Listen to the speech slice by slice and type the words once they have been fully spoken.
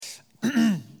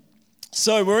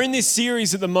So we're in this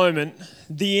series at the moment,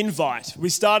 The Invite. We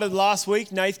started last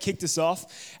week, Nath kicked us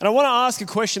off, and I want to ask a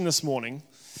question this morning.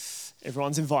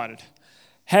 Everyone's invited.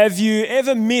 Have you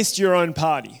ever missed your own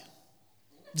party?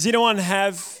 Does anyone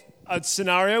have a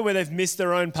scenario where they've missed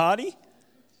their own party?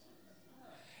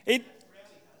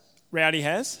 Rowdy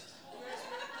has.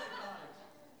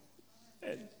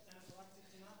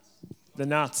 The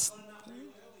nuts.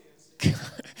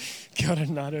 Got a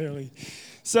nut early.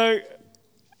 So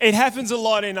it happens a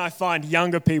lot in, I find,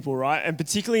 younger people, right? And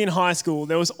particularly in high school,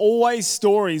 there was always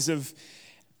stories of,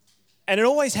 and it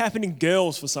always happened in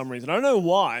girls for some reason. I don't know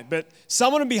why, but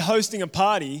someone would be hosting a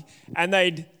party and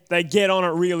they'd get on it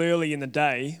real early in the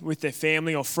day with their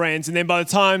family or friends, and then by the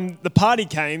time the party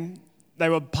came, they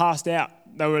were passed out.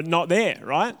 They were not there,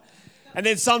 right? And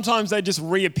then sometimes they just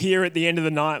reappear at the end of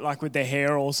the night, like with their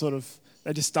hair all sort of,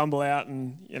 they just stumble out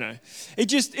and,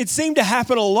 it seemed to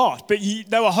happen a lot. But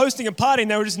they were hosting a party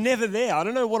and they were just never there. I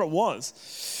don't know what it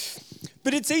was.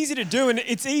 But it's easy to do, and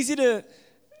it's easy to,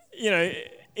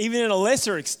 even in a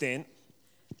lesser extent,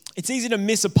 it's easy to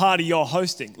miss a party you're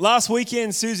hosting. Last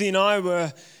weekend, Susie and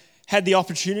I had the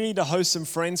opportunity to host some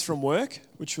friends from work,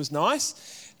 which was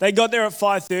nice. They got there at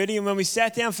 5:30, and when we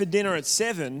sat down for dinner at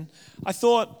 7, I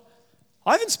thought,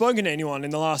 I haven't spoken to anyone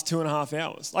in the last 2.5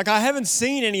 hours. Like, I haven't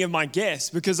seen any of my guests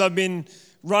because I've been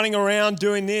running around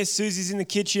doing this. Susie's in the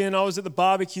kitchen. I was at the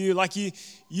barbecue. Like,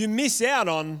 you miss out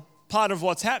on part of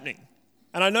what's happening.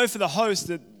 And I know for the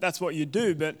host that's what you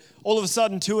do, but all of a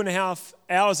sudden 2.5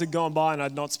 hours had gone by and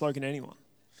I'd not spoken to anyone.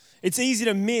 It's easy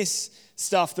to miss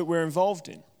stuff that we're involved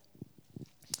in.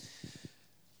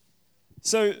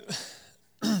 So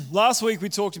last week we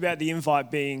talked about the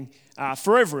invite being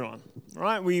for everyone,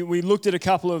 right? We looked at a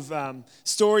couple of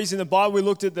stories in the Bible. We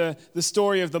looked at the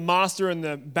story of the master and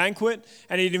the banquet,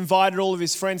 and he'd invited all of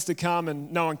his friends to come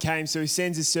and no one came, so he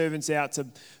sends his servants out to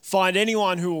find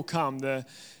anyone who will come,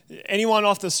 anyone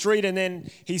off the street, and then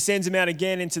he sends them out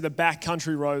again into the back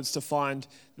country roads to find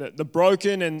the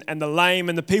broken and the lame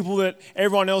and the people that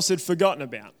everyone else had forgotten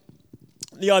about.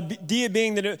 The idea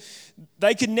being that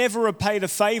they could never repay the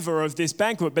favor of this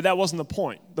banquet, but that wasn't the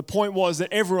point. The point was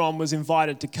that everyone was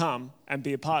invited to come and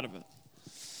be a part of it.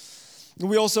 And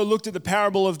we also looked at the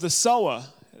parable of the sower,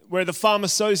 where the farmer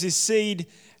sows his seed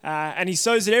and he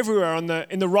sows it everywhere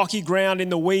in the rocky ground, in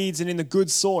the weeds, and in the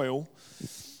good soil.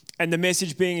 And the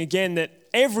message being, again, that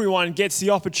everyone gets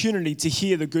the opportunity to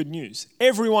hear the good news.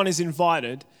 Everyone is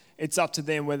invited. It's up to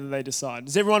them whether they decide.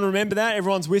 Does everyone remember that?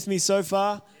 Everyone's with me so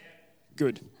far?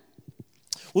 Good.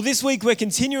 Well, this week we're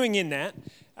continuing in that.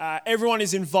 Everyone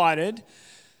is invited.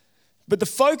 But the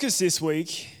focus this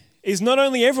week is not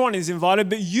only everyone is invited,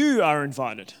 but you are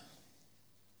invited.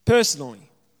 Personally.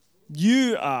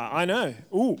 You are, I know.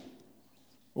 Ooh.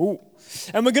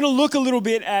 And we're going to look a little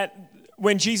bit at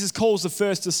when Jesus calls the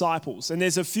first disciples. And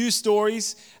there's a few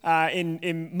stories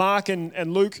in Mark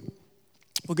and Luke.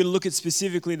 We're going to look at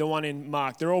specifically the one in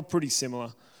Mark. They're all pretty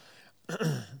similar.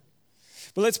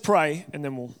 But let's pray, and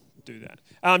then we'll do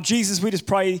that. Jesus, we just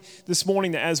pray this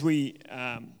morning that as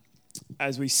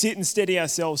we sit and steady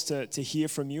ourselves to hear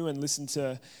from you and listen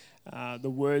to the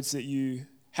words that you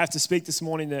have to speak this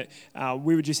morning, that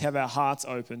we would just have our hearts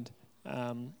opened,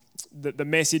 that the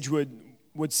message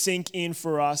would sink in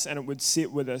for us and it would sit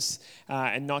with us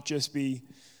and not just be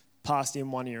passed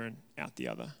in one ear and out the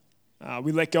other.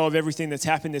 We let go of everything that's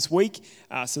happened this week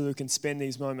so that we can spend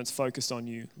these moments focused on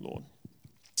you, Lord.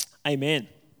 Amen.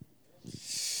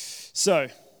 So,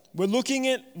 we're looking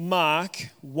at Mark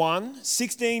 1,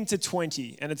 16 to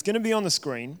 20, and it's going to be on the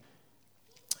screen.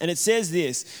 And it says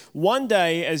this: one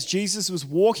day, as Jesus was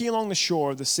walking along the shore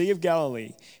of the Sea of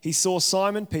Galilee, he saw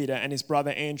Simon Peter and his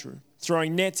brother Andrew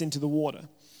throwing nets into the water,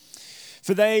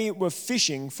 for they were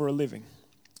fishing for a living.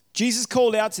 Jesus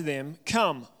called out to them,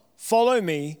 "Come, follow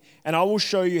me, and I will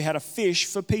show you how to fish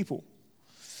for people."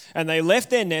 And they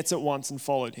left their nets at once and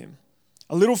followed him.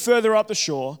 A little further up the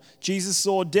shore, Jesus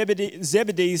saw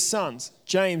Zebedee's sons,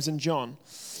 James and John,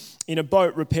 in a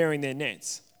boat repairing their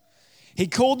nets. He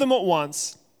called them at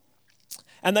once,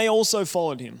 and they also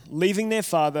followed him, leaving their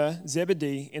father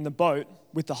Zebedee in the boat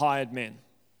with the hired men.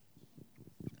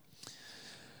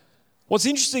 What's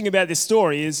interesting about this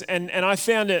story is, and I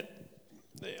found it,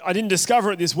 I didn't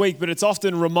discover it this week, but it's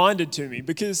often reminded to me,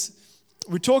 because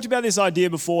we talked about this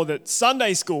idea before that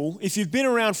Sunday school, if you've been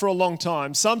around for a long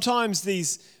time, sometimes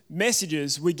these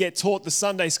messages, we get taught the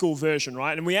Sunday school version,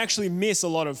 right? And we actually miss a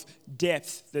lot of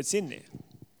depth that's in there.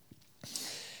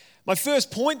 My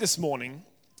first point this morning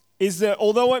is that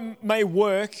although it may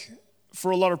work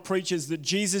for a lot of preachers that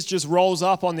Jesus just rolls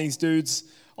up on these dudes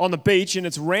on the beach and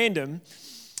it's random,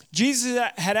 Jesus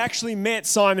had actually met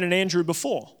Simon and Andrew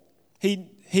before.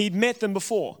 He'd met them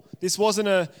before. This wasn't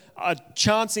a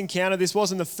chance encounter. This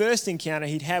wasn't the first encounter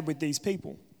he'd had with these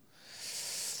people.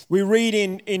 We read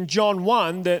in John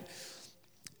 1 that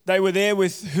they were there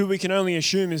with who we can only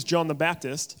assume is John the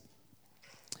Baptist.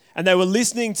 And they were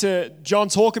listening to John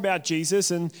talk about Jesus,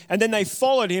 and then they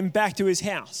followed him back to his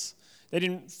house. They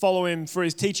didn't follow him for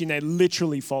his teaching. They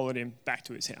literally followed him back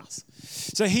to his house.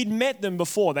 So he'd met them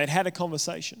before. They'd had a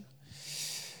conversation.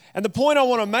 And the point I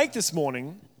want to make this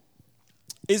morning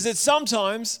is that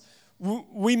sometimes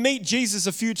we meet Jesus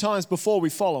a few times before we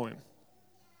follow him.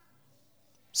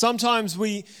 Sometimes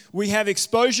we have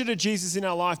exposure to Jesus in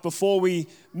our life before we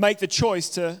make the choice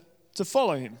to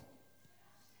follow him.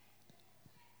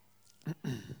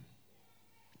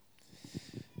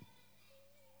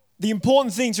 The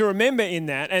important thing to remember in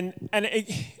that, and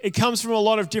it comes from a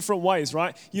lot of different ways,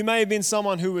 right? You may have been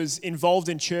someone who was involved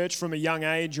in church from a young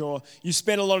age, or you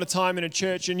spent a lot of time in a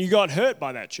church and you got hurt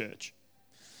by that church.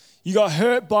 You got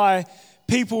hurt by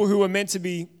people who were meant to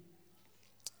be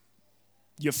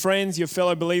your friends, your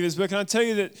fellow believers. But can I tell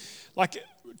you that,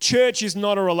 church is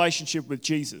not a relationship with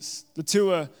Jesus. The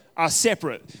two are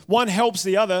separate. One helps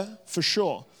the other, for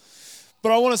sure.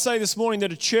 But I want to say this morning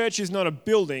that a church is not a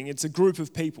building, it's a group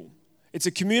of people. It's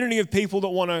a community of people that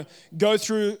want to go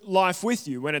through life with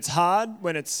you. When it's hard,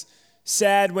 when it's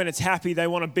sad, when it's happy, they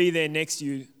want to be there next to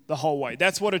you the whole way.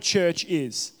 That's what a church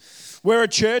is. We're a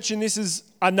church, and this is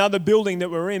another building that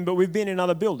we're in, but we've been in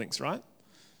other buildings, right?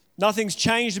 Nothing's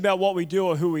changed about what we do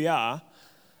or who we are.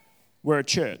 We're a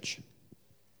church.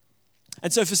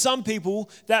 And so for some people,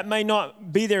 that may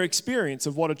not be their experience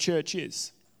of what a church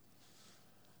is.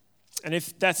 And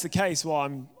if that's the case,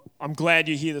 well, I'm glad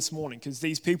you're here this morning, because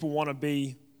these people want to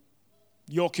be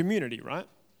your community, right?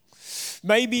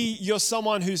 Maybe you're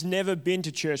someone who's never been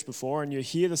to church before and you're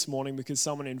here this morning because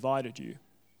someone invited you.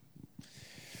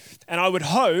 And I would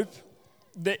hope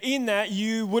that in that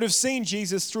you would have seen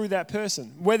Jesus through that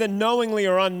person. Whether knowingly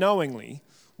or unknowingly,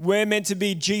 we're meant to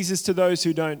be Jesus to those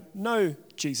who don't know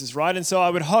Jesus, right? And so I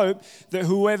would hope that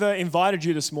whoever invited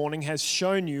you this morning has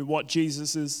shown you what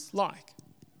Jesus is like.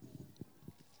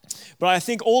 But I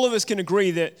think all of us can agree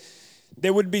that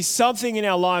there would be something in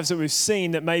our lives that we've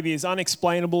seen that maybe is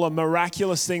unexplainable, a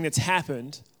miraculous thing that's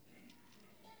happened.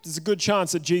 There's a good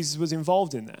chance that Jesus was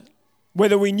involved in that,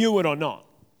 whether we knew it or not.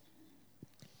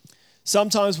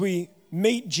 Sometimes we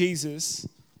meet Jesus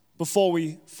before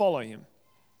we follow him.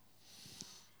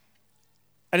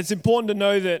 And it's important to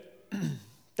know that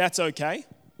that's okay.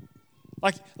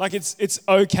 Like it's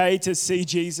okay to see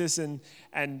Jesus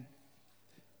and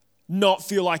not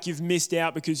feel like you've missed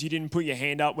out because you didn't put your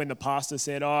hand up when the pastor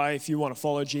said, if you want to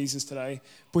follow Jesus today,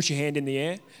 put your hand in the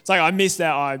air. It's like, I missed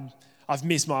that, I've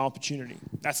missed my opportunity.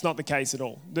 That's not the case at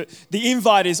all. The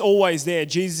invite is always there.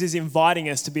 Jesus is inviting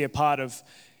us to be a part of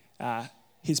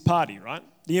his party, right?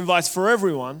 The invite's for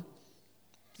everyone.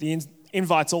 The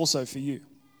invite's also for you.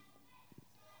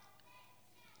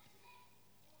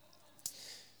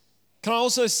 Can I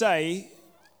also say,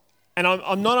 and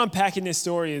I'm not unpacking this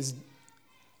story as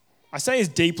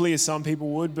deeply as some people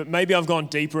would, but maybe I've gone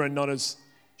deeper and not as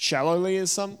shallowly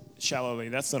as some. Shallowly,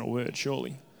 that's not a word,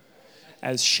 surely.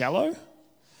 As shallow?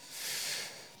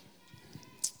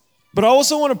 But I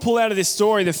also want to pull out of this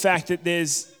story the fact that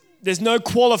there's no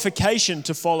qualification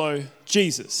to follow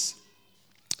Jesus.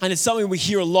 And it's something we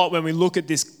hear a lot when we look at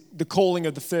the calling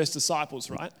of the first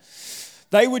disciples, right?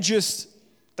 They were just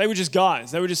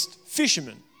guys. They were just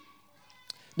fishermen.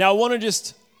 Now, I want to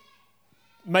just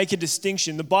make a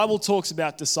distinction. The Bible talks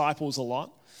about disciples a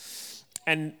lot,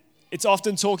 and it's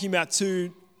often talking about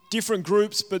two different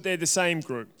groups, but they're the same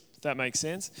group, if that makes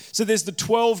sense. So there's the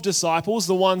 12 disciples,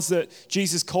 the ones that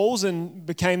Jesus calls and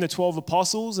became the 12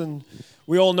 apostles, and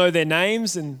we all know their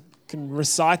names and can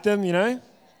recite them, you know.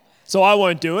 So I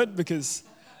won't do it because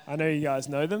I know you guys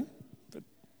know them.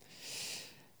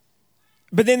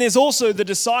 But then there's also the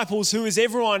disciples, who is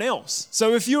everyone else.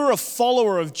 So if you're a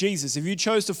follower of Jesus, if you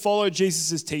chose to follow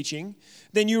Jesus' teaching,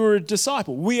 then you were a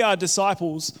disciple. We are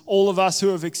disciples, all of us who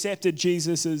have accepted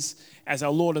Jesus as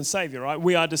our Lord and Savior, right?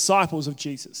 We are disciples of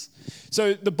Jesus.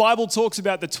 So the Bible talks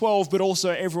about the 12, but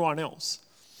also everyone else.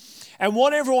 And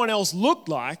what everyone else looked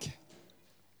like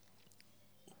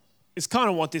is kind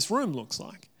of what this room looks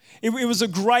like. It was a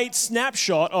great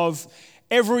snapshot of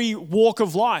every walk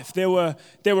of life. There were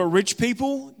rich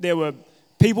people. There were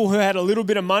people who had a little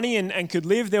bit of money and could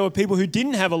live. There were people who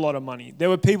didn't have a lot of money. There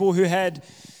were people who had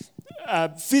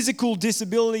physical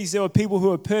disabilities. There were people who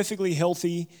were perfectly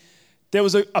healthy. There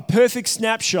was a perfect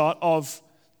snapshot of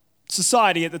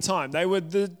society at the time. They were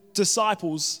the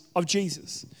disciples of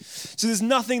Jesus. So there's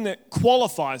nothing that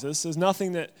qualifies us. There's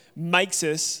nothing that makes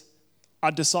us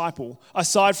a disciple,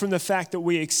 aside from the fact that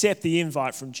we accept the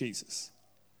invite from Jesus.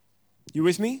 You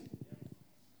with me?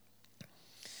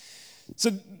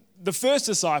 So the first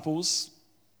disciples,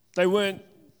 they weren't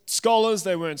scholars,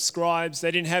 they weren't scribes,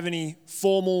 they didn't have any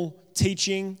formal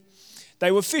teaching.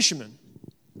 They were fishermen.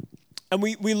 And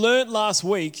we learned last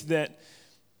week that,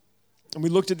 and we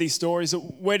looked at these stories, that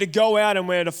we're to go out and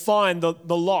we're to find the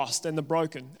lost and the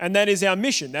broken. And that is our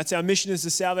mission. That's our mission as the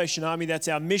Salvation Army. That's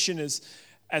our mission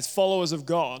as followers of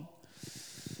God.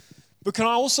 But can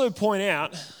I also point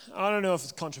out, I don't know if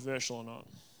it's controversial or not.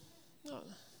 No,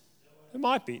 it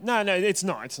might be. No, it's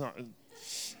not. It's not.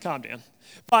 Calm down.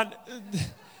 But,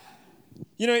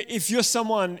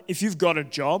 if you've got a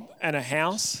job and a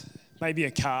house, maybe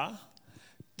a car,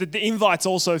 the invite's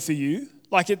also for you.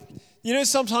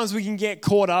 Sometimes we can get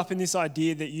caught up in this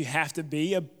idea that you have to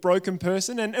be a broken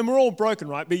person, and we're all broken,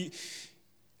 right? But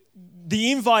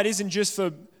the invite isn't just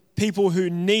for people who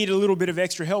need a little bit of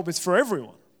extra help, it's for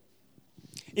everyone.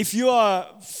 If you are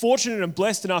fortunate and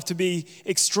blessed enough to be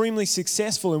extremely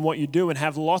successful in what you do and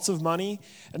have lots of money,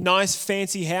 a nice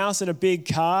fancy house and a big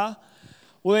car,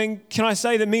 well then can I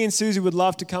say that me and Susie would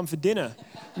love to come for dinner.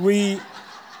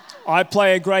 I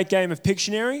play a great game of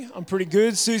Pictionary. I'm pretty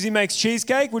good. Susie makes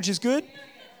cheesecake, which is good.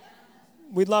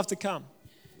 We'd love to come.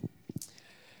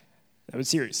 No, but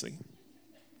seriously,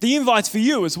 the invite's for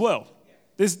you as well.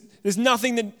 There's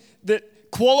nothing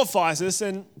that qualifies us,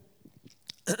 and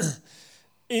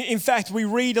in fact, we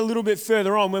read a little bit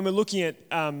further on when we're looking at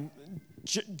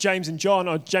James and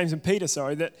Peter,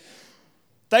 that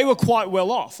they were quite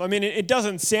well off. I mean, it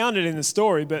doesn't sound it in the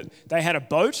story, but they had a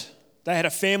boat, they had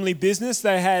a family business,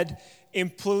 they had, in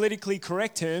politically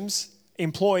correct terms,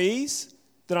 employees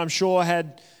that I'm sure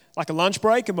had like a lunch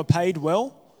break and were paid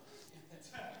well.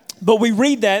 But we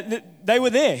read that they were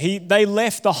there. They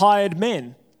left the hired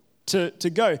men to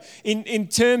go. In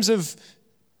terms of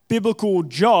biblical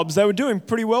jobs, they were doing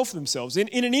pretty well for themselves.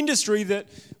 In an industry that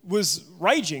was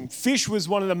raging, fish was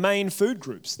one of the main food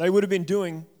groups. They would have been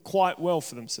doing quite well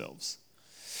for themselves.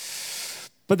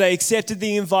 But they accepted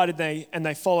the invite and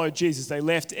they followed Jesus. They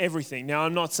left everything. Now,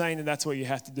 I'm not saying that that's what you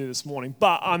have to do this morning,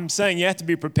 but I'm saying you have to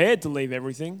be prepared to leave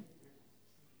everything.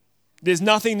 There's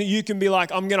nothing that you can be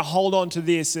like, I'm going to hold on to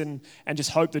this and just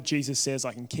hope that Jesus says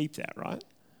I can keep that, right?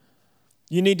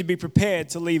 You need to be prepared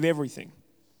to leave everything.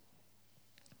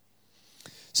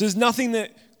 So there's nothing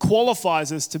that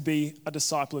qualifies us to be a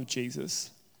disciple of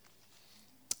Jesus.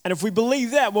 And if we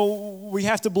believe that, well, we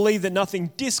have to believe that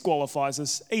nothing disqualifies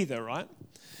us either, right?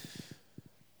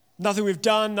 Nothing we've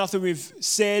done, nothing we've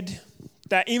said.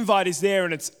 That invite is there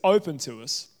and it's open to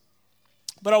us.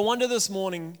 But I wonder this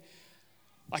morning,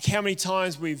 how many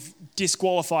times we've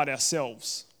disqualified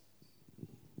ourselves.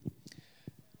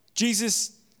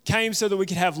 Jesus came so that we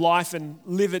could have life and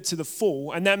live it to the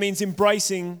full, and that means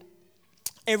embracing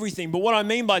everything. But what I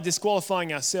mean by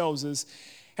disqualifying ourselves is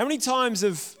how many times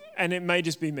and it may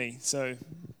just be me, so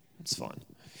it's fine.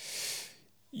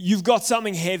 You've got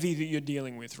something heavy that you're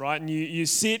dealing with, right? And you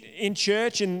sit in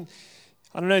church and,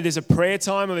 I don't know, there's a prayer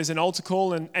time or there's an altar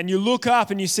call and you look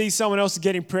up and you see someone else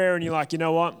getting prayer and you're like, you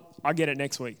know what? I get it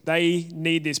next week. They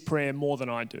need this prayer more than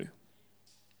I do.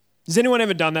 Has anyone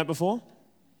ever done that before?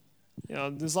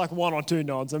 There's like one or two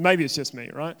nods, and maybe it's just me,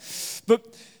 right?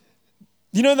 But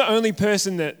the only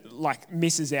person that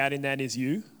misses out in that is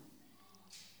you.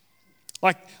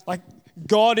 Like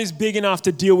God is big enough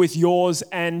to deal with yours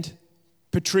and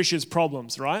Patricia's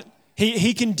problems, right?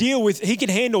 He can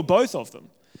handle both of them.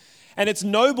 And it's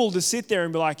noble to sit there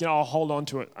and be like, I'll hold on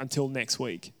to it until next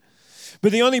week.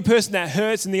 But the only person that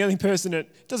hurts and the only person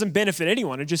that doesn't benefit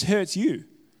anyone, it just hurts you.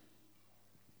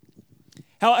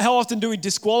 How often do we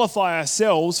disqualify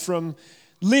ourselves from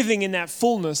living in that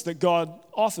fullness that God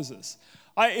offers us?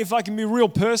 If I can be real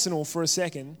personal for a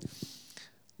second,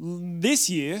 this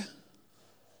year,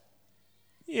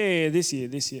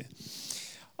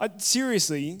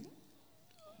 seriously,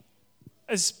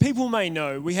 as people may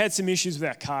know, we had some issues with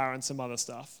our car and some other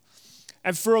stuff.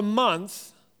 And for a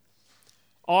month,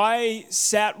 I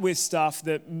sat with stuff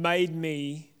that made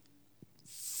me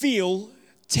feel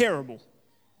terrible.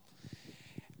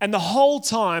 And the whole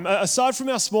time, aside from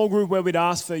our small group where we'd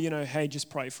ask for, hey, just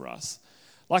pray for us.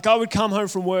 I would come home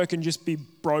from work and just be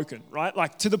broken, right?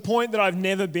 To the point that I've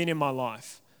never been in my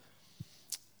life.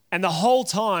 And the whole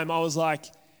time I was like,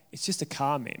 it's just a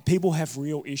car, man. People have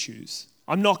real issues.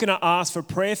 I'm not going to ask for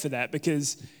prayer for that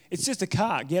because it's just a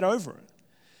car. Get over it.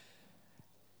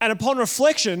 And upon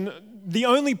reflection, the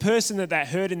only person that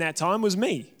hurt in that time was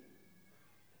me.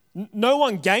 No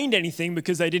one gained anything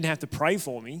because they didn't have to pray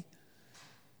for me.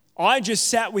 I just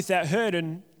sat with that hurt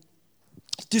and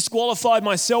disqualified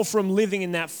myself from living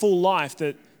in that full life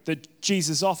that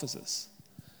Jesus offers us?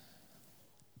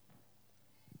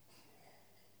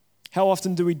 How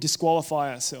often do we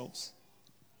disqualify ourselves?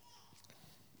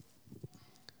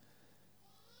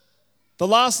 The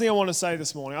last thing I want to say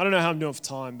this morning, I don't know how I'm doing for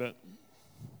time, but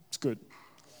it's good.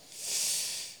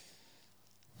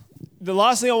 The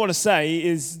last thing I want to say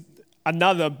is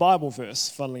another Bible verse,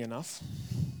 funnily enough,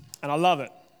 and I love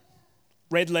it.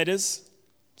 Red letters,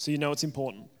 so you know it's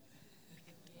important.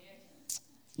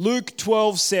 Luke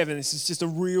 12:7, this is just a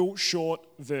real short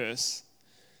verse.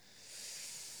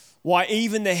 Why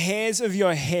even the hairs of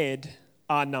your head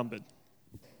are numbered.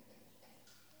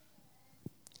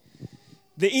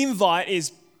 The invite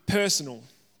is personal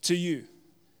to you.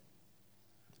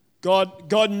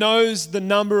 God knows the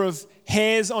number of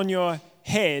hairs on your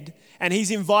head, and he's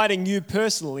inviting you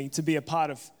personally to be a part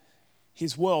of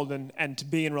his world and to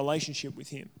be in relationship with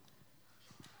him.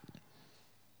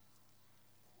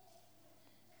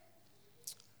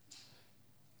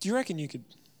 Do you reckon you could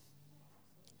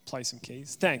play some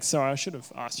keys? Thanks. Sorry, I should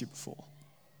have asked you before.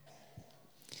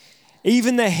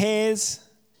 Even the hairs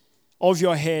of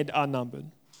your head are numbered.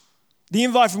 The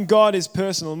invite from God is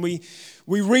personal, and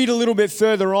we read a little bit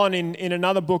further on in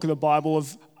another book of the Bible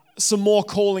of some more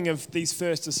calling of these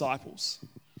first disciples.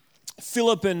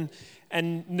 Philip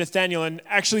and Nathaniel, and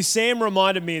actually Sam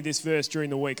reminded me of this verse during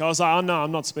the week. I was like, oh no,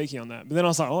 I'm not speaking on that. But then I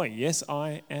was like, oh yes,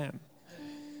 I am.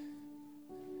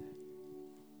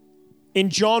 In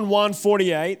John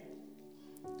 1:48,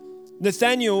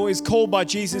 Nathaniel is called by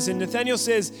Jesus, and Nathaniel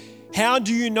says, how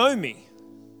do you know me?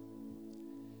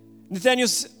 Nathaniel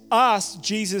asked,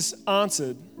 Jesus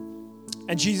answered,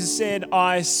 and Jesus said,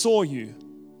 I saw you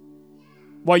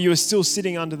while you were still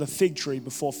sitting under the fig tree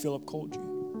before Philip called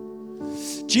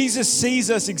you. Jesus sees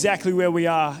us exactly where we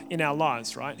are in our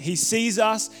lives, right? He sees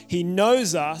us, he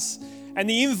knows us, and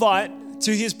the invite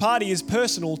to his party is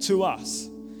personal to us.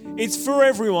 It's for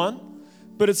everyone,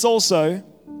 but it's also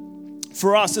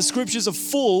for us. The scriptures are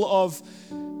full of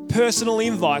personal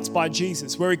invites by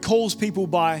Jesus, where he calls people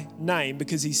by name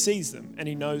because he sees them and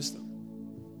he knows them.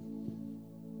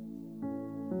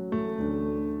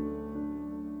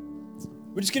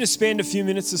 We're just going to spend a few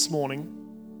minutes this morning.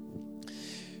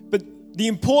 But the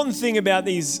important thing about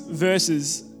these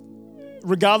verses,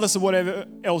 regardless of whatever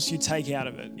else you take out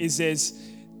of it, is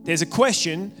there's a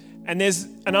question and there's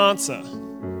an answer.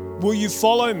 Will you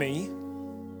follow me?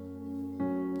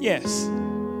 Yes.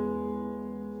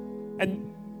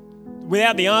 And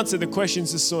without the answer, the question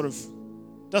just sort of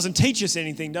doesn't teach us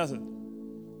anything, does it?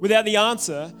 Without the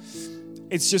answer,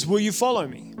 it's just, will you follow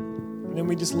me? And then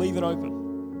we just leave it open.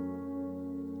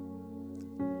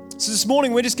 So this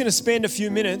morning, we're just going to spend a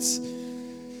few minutes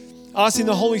asking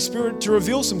the Holy Spirit to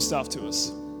reveal some stuff to us.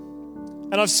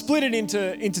 And I've split it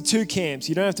into two camps.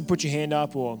 You don't have to put your hand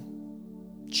up or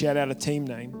shout out a team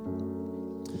name.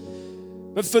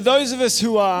 But for those of us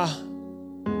who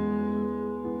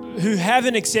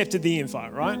haven't accepted the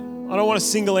invite, right? I don't want to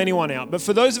single anyone out. But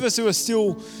for those of us who are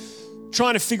still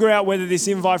trying to figure out whether this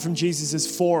invite from Jesus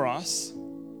is for us,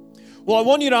 well, I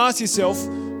want you to ask yourself,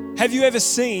 have you ever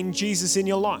seen Jesus in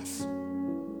your life?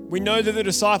 We know that the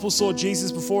disciples saw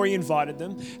Jesus before he invited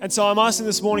them. And so I'm asking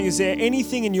this morning, is there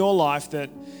anything in your life that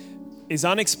is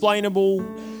unexplainable,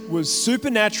 was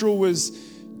supernatural, was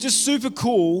just super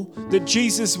cool that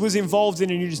Jesus was involved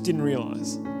in and you just didn't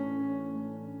realize?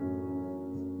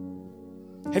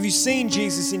 Have you seen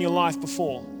Jesus in your life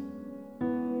before?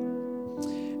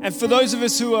 And for those of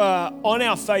us who are on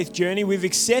our faith journey, we've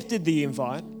accepted the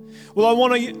invite. Well, I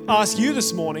want to ask you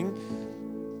this morning,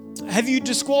 have you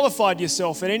disqualified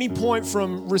yourself at any point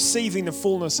from receiving the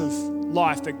fullness of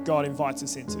life that God invites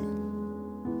us into?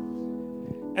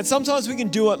 And sometimes we can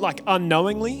do it like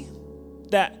unknowingly,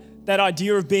 that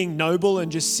idea of being noble and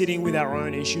just sitting with our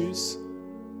own issues.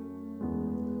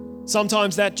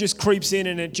 Sometimes that just creeps in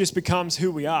and it just becomes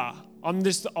who we are.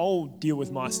 I'll deal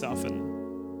with my stuff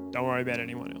and don't worry about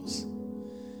anyone else.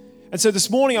 And so this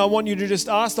morning, I want you to just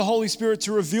ask the Holy Spirit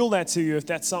to reveal that to you if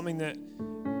that's something that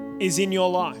is in your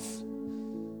life.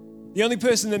 The only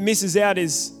person that misses out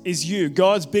is you.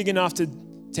 God's big enough to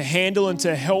handle and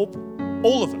to help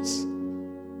all of us.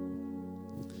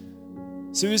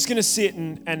 So we're just going to sit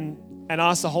and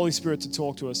ask the Holy Spirit to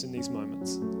talk to us in these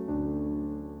moments.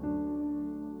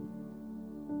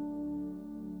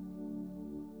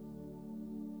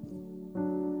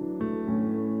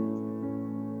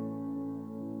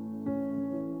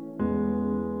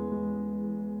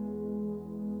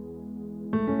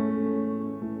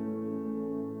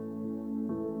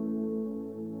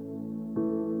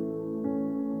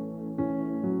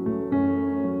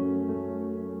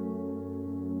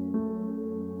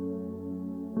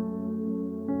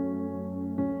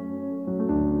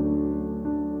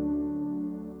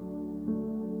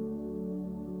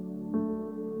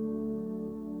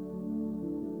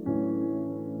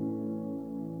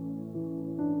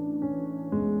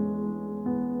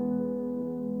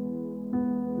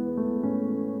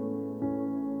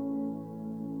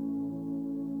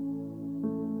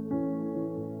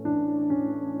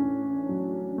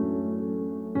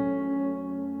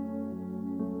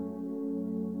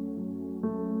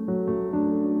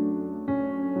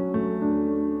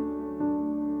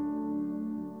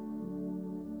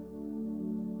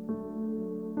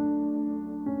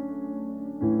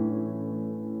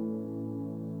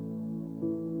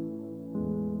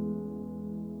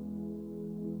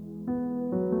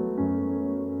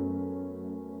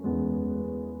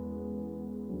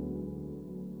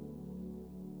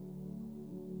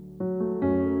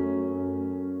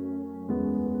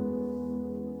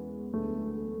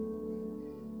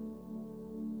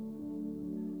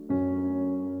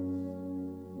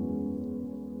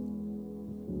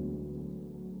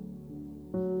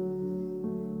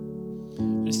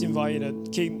 just invite you to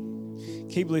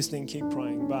keep listening, keep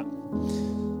praying. But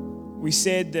we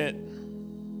said that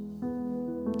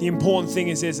the important thing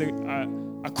is there's a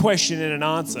question and an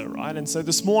answer, right? And so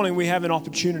this morning we have an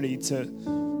opportunity to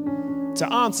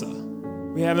answer.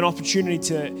 We have an opportunity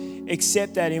to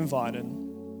accept that invite, and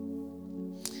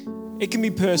it can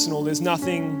be personal. There's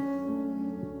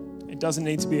nothing, it doesn't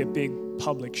need to be a big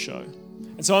public show.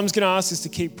 And so I'm just going to ask us to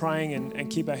keep praying and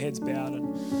keep our heads bowed.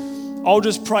 And I'll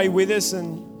just pray with us,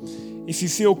 and if you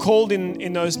feel called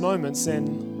in those moments,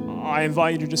 then I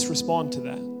invite you to just respond to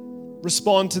that.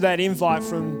 Respond to that invite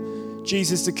from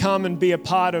Jesus to come and be a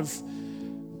part of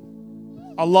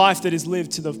a life that is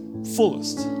lived to the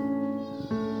fullest.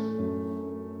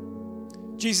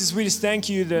 Jesus, we just thank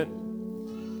you that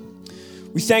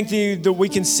we thank you that we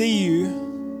can see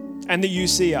you and that you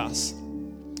see us.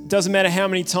 It doesn't matter how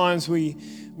many times we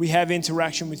have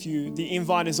interaction with you, the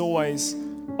invite is always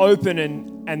open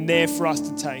and there for us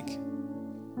to take.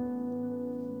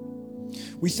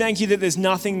 We thank you that there's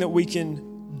nothing that we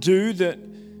can do that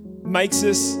makes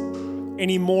us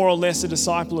any more or less a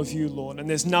disciple of you, Lord. And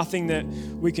there's nothing that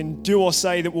we can do or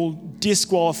say that will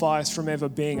disqualify us from ever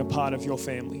being a part of your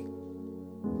family.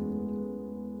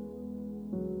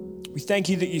 We thank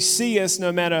you that you see us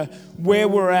no matter where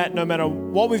we're at, no matter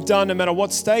what we've done, no matter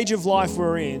what stage of life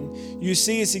we're in. You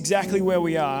see us exactly where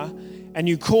we are, and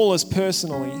you call us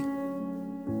personally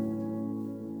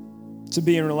to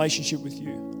be in relationship with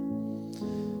you.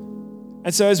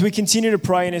 And so as we continue to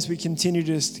pray and as we continue to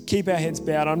just keep our heads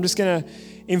bowed, I'm just going to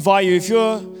invite you, if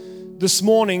you're this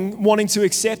morning wanting to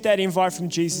accept that invite from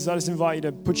Jesus, I just invite you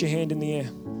to put your hand in the air.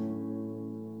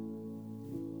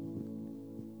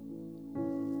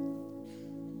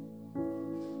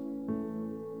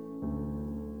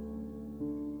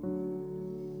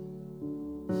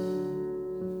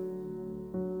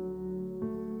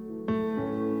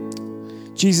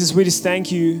 Jesus, we just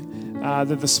thank you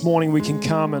that this morning we can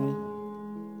come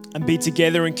and be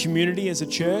together in community as a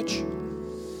church.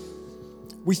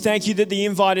 We thank you that the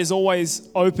invite is always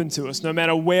open to us, no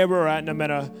matter where we're at, no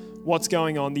matter what's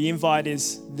going on, the invite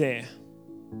is there.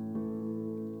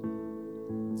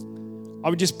 I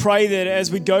would just pray that as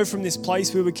we go from this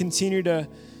place, we would continue to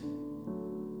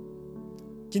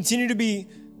be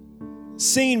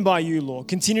seen by you, Lord.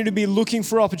 Continue to be looking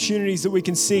for opportunities that we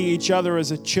can see each other as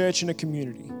a church and a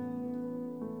community.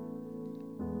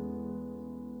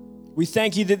 We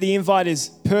thank you that the invite is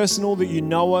personal, that you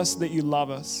know us, that you love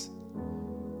us.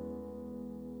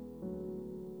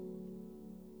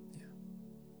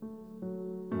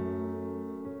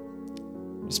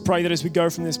 Just pray that as we go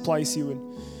from this place, you would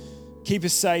keep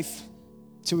us safe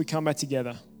till we come back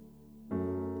together.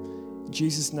 In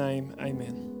Jesus' name,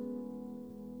 amen.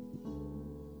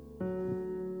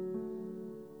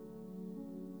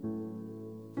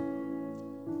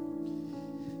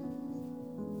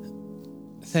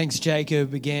 Thanks,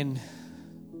 Jacob, again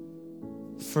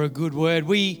for a good word.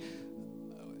 We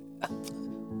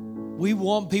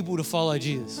want people to follow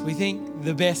Jesus. We think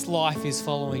the best life is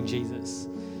following Jesus.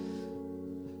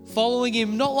 Following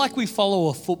him, not like we follow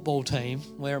a football team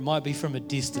where it might be from a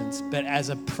distance, but as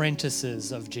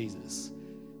apprentices of Jesus,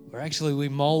 where actually we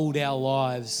mold our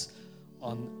lives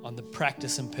on the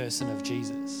practice and person of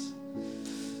Jesus.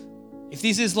 If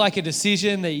this is like a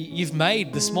decision that you've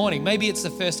made this morning, maybe it's the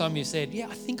first time you said, yeah,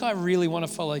 I think I really want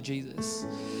to follow Jesus.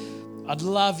 I'd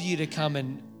love you to come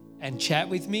and chat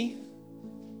with me.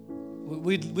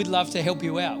 We'd love to help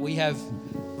you out. We have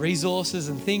resources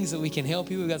and things that we can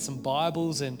help you. We've got some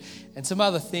Bibles and some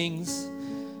other things,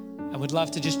 and we'd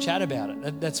love to just chat about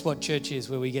it. That's what church is,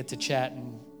 where we get to chat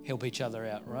and help each other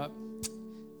out, right?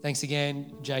 Thanks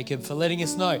again, Jacob, for letting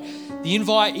us know. The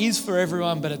invite is for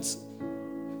everyone, but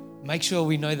make sure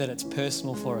we know that it's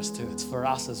personal for us too. It's for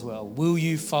us as well. Will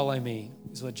you follow me,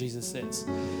 is what Jesus says.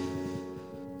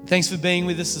 Thanks for being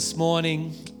with us this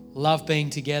morning. Love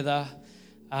being together.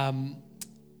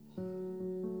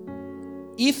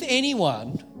 If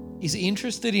anyone is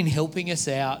interested in helping us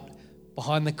out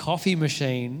behind the coffee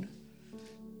machine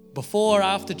before or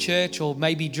after church, or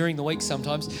maybe during the week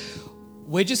sometimes,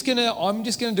 I'm just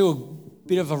gonna do a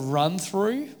bit of a run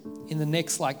through in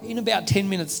about 10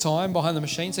 minutes time behind the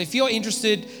machine. So if you're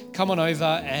interested, come on over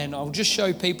and I'll just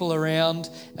show people around,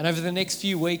 and over the next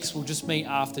few weeks we'll just meet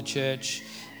after church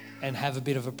and have a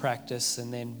bit of a practice,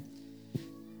 and then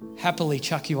happily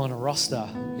chuck you on a roster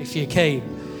if you're keen.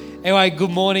 Anyway, good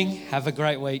morning. Have a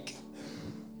great week.